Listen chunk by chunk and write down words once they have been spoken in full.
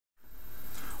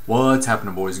What's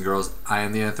happening, boys and girls? I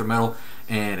am TheAnthroMetal,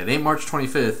 and it ain't March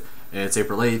 25th, it's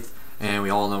April 8th, and we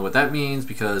all know what that means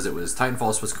because it was Titanfall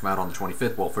was supposed to come out on the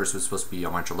 25th. Well, first it was supposed to be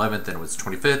on March 11th, then it was the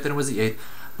 25th, then it was the 8th.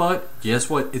 But guess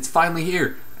what? It's finally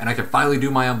here, and I can finally do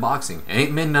my unboxing. It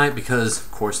ain't midnight because, of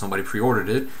course, nobody pre-ordered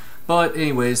it. But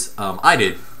anyways, I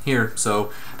did here,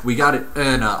 so we got it.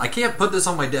 And I can't put this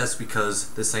on my desk because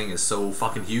this thing is so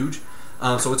fucking huge.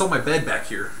 So it's on my bed back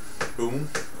here. Boom,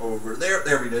 over there.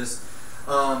 There it is.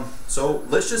 So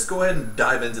let's just go ahead and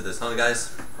dive into this, huh,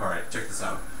 guys? All right, check this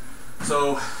out.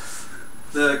 So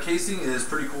the casing is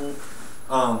pretty cool.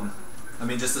 I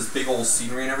mean, just this big old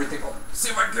scenery and everything. Oh,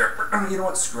 see if I can get, you know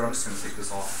what? Screw it. I'm just gonna take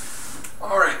this off.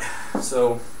 All right.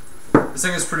 So this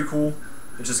thing is pretty cool.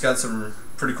 It just got some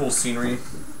pretty cool scenery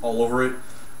all over it.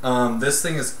 This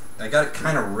thing is, I got it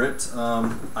kind of ripped.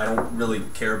 I don't really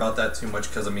care about that too much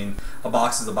because, I mean, a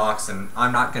box is a box, and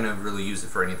I'm not gonna really use it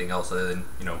for anything else other than,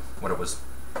 you know, what it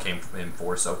came in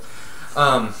for. So,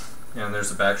 and there's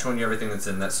the back showing you everything that's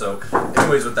in that. So,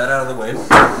 anyways, with that out of the way,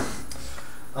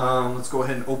 let's go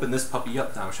ahead and open this puppy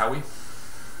up now, shall we?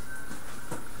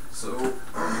 So,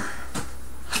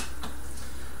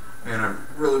 and I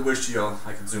really wish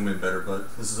I could zoom in better,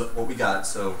 but this is what we got.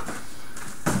 So,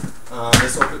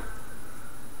 this open.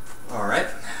 All right,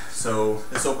 so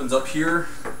this opens up here,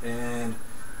 and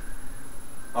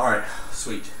all right,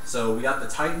 sweet. So we got the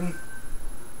Titan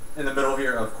in the middle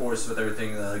here, of course, with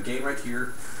everything. The game right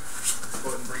here.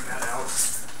 Go ahead and bring that out.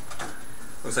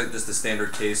 Looks like just a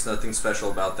standard case, nothing special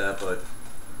about that, but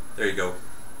there you go.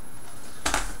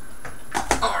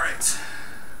 All right,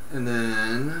 and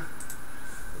then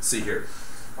let's see here.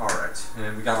 All right,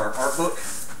 and we got our art book,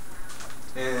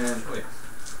 and oh yeah,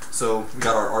 so we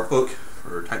got our art book.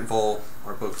 Or Titanfall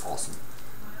art book, awesome.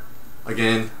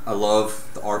 Again, I love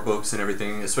the art books and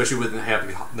everything, especially with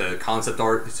having the concept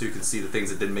art, so you can see the things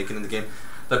that didn't make it in the game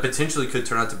that potentially could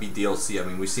turn out to be DLC. I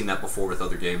mean, we've seen that before with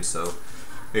other games, so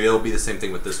maybe it'll be the same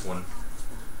thing with this one.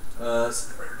 Right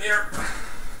there.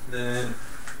 Then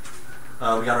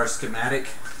we got our schematic.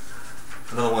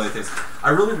 Another one of the things. I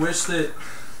really wish that.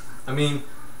 I mean,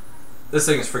 this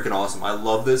thing is freaking awesome. I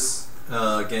love this.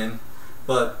 Again.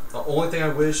 But the only thing I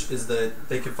wish is that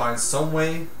they could find some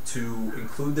way to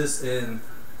include this in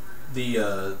the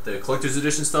collector's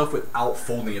edition stuff without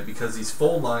folding it, because these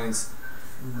fold lines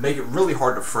make it really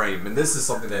hard to frame, and this is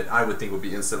something that I would think would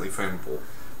be instantly frameable.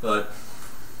 But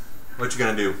what you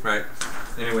gonna do, right?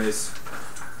 Anyways,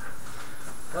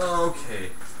 okay.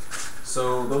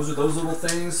 So those are those little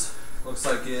things. Looks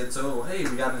like it's, oh hey,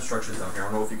 we got instructions down here. I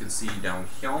don't know if you can see down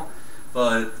here,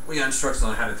 but we got instructions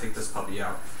on how to take this puppy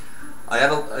out. I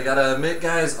gotta admit,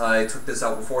 guys, I took this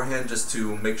out beforehand just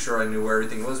to make sure I knew where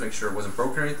everything was, make sure it wasn't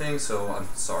broken or anything, so I'm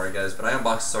sorry, guys, but I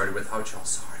unboxed started without y'all.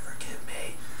 Sorry, forgive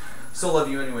me. Still love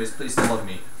you anyways, please still love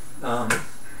me.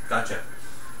 Gotcha.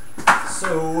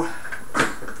 So,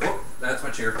 whoop, that's my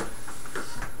chair.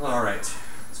 Alright,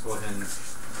 let's go ahead and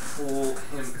pull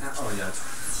him out. Oh yeah,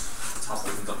 top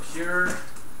opens up here.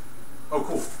 Oh,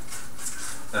 cool.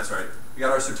 That's right. We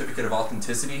got our certificate of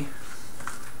authenticity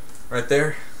right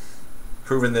there,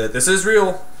 proving that this is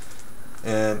real,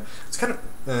 and it's kind of,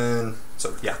 and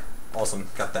so yeah, awesome,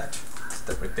 got that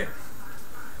right there.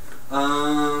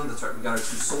 That's right, we got our two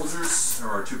soldiers, or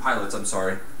our two pilots, I'm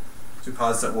sorry, two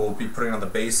pilots that we'll be putting on the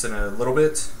base in a little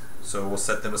bit, so we'll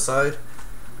set them aside.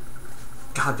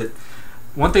 God, that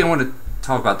one thing I want to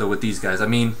talk about though with these guys, I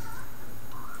mean,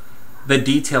 the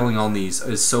detailing on these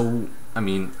is so, I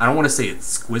mean, I don't want to say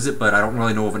exquisite, but I don't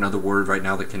really know of another word right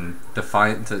now that can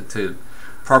define to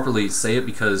properly say it,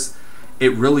 because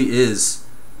it really is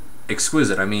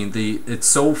exquisite. I mean, it's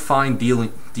so fine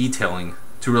detailing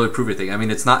to really prove everything. I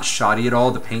mean, it's not shoddy at all.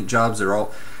 The paint jobs are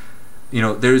all, you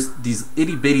know, there's these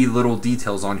itty bitty little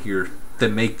details on here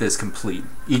that make this complete.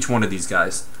 Each one of these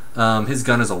guys. His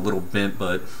gun is a little bent,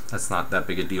 but that's not that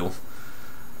big a deal.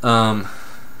 You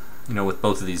know, with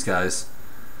both of these guys.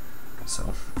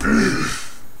 So,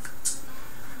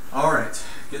 all right,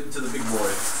 getting to the big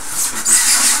boy.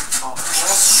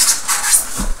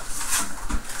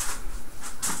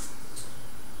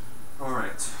 All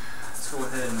right, let's go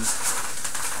ahead and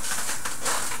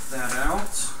get that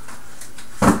out.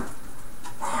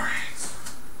 All right.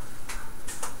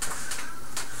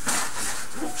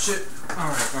 Oh shit!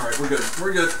 All right, we're good.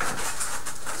 We're good.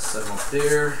 Set them up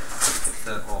there. Get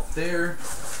that off there.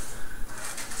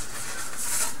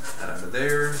 Out of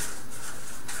there,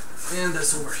 and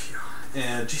this over here.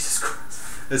 And Jesus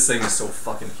Christ, this thing is so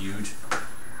fucking huge.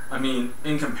 I mean,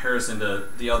 in comparison to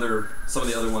some of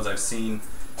the other ones I've seen,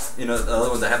 you know, the other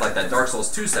ones that have like that Dark Souls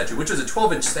 2 statue, which is a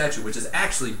 12-inch statue, which is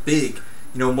actually big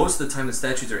you know, most of the time the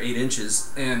statues are 8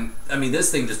 inches, and I mean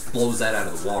this thing just blows that out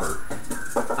of the water.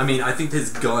 I mean, I think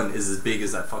his gun is as big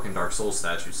as that fucking Dark Souls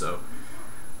statue. So,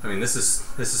 I mean, this is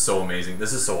so amazing.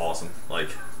 This is so awesome. Like,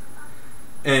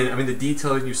 and I mean the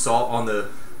detailing you saw on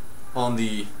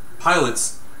the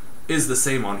pilots is the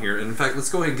same on here. And in fact, let's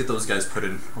go ahead and get those guys put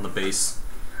in on the base.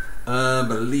 I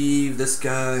believe this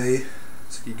guy,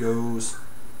 he goes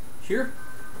here.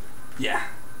 Yeah,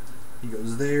 he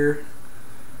goes there.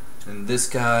 And this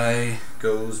guy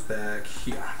goes back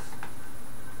here.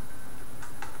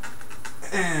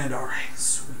 And alright,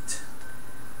 sweet.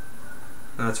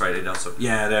 And that's right, it also,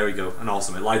 yeah, there we go. And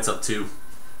awesome, it lights up too.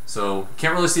 So,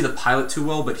 can't really see the pilot too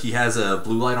well, but he has a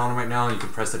blue light on him right now. You can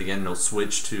press it again and it'll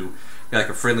switch to like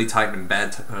a friendly Titan and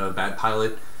bad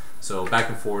pilot. So, back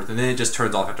and forth. And then it just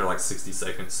turns off after like 60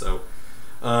 seconds. So,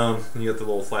 you got the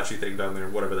little flashy thing down there,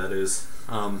 whatever that is.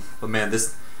 But man,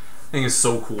 this thing is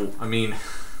so cool. I mean,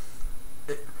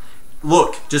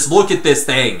 look, just look at this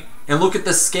thing. And look at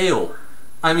the scale.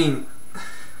 I mean,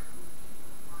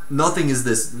 nothing is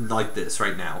this like this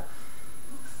right now.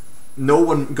 No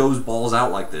one goes balls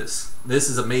out like this. This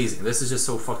is amazing. This is just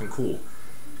so fucking cool.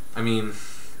 I mean,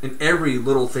 and every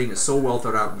little thing is so well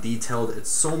thought out and detailed. It's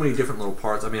so many different little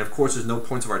parts. I mean, of course, there's no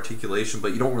points of articulation,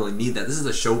 but you don't really need that. This is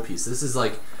a showpiece. This is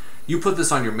like, you put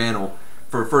this on your mantle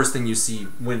for first thing you see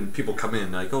when people come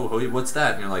in. Like, oh, what's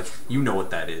that? And you're like, you know what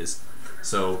that is.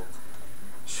 So,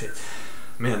 shit.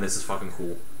 Man, this is fucking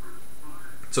cool.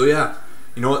 So yeah,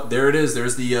 you know what? There it is.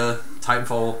 There's the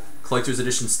Titanfall Collector's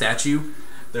Edition statue.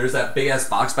 There's that big ass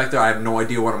box back there. I have no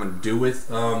idea what I'm gonna do with.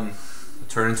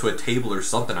 Turn into a table or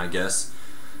something, I guess.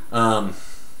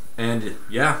 And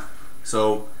yeah,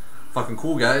 so fucking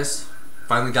cool, guys.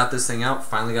 Finally got this thing out.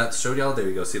 Finally got showed y'all. There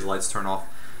you go. See the lights turn off.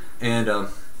 And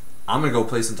I'm gonna go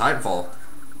play some Titanfall.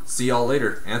 See y'all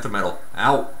later. TheAnthroMetal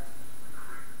out.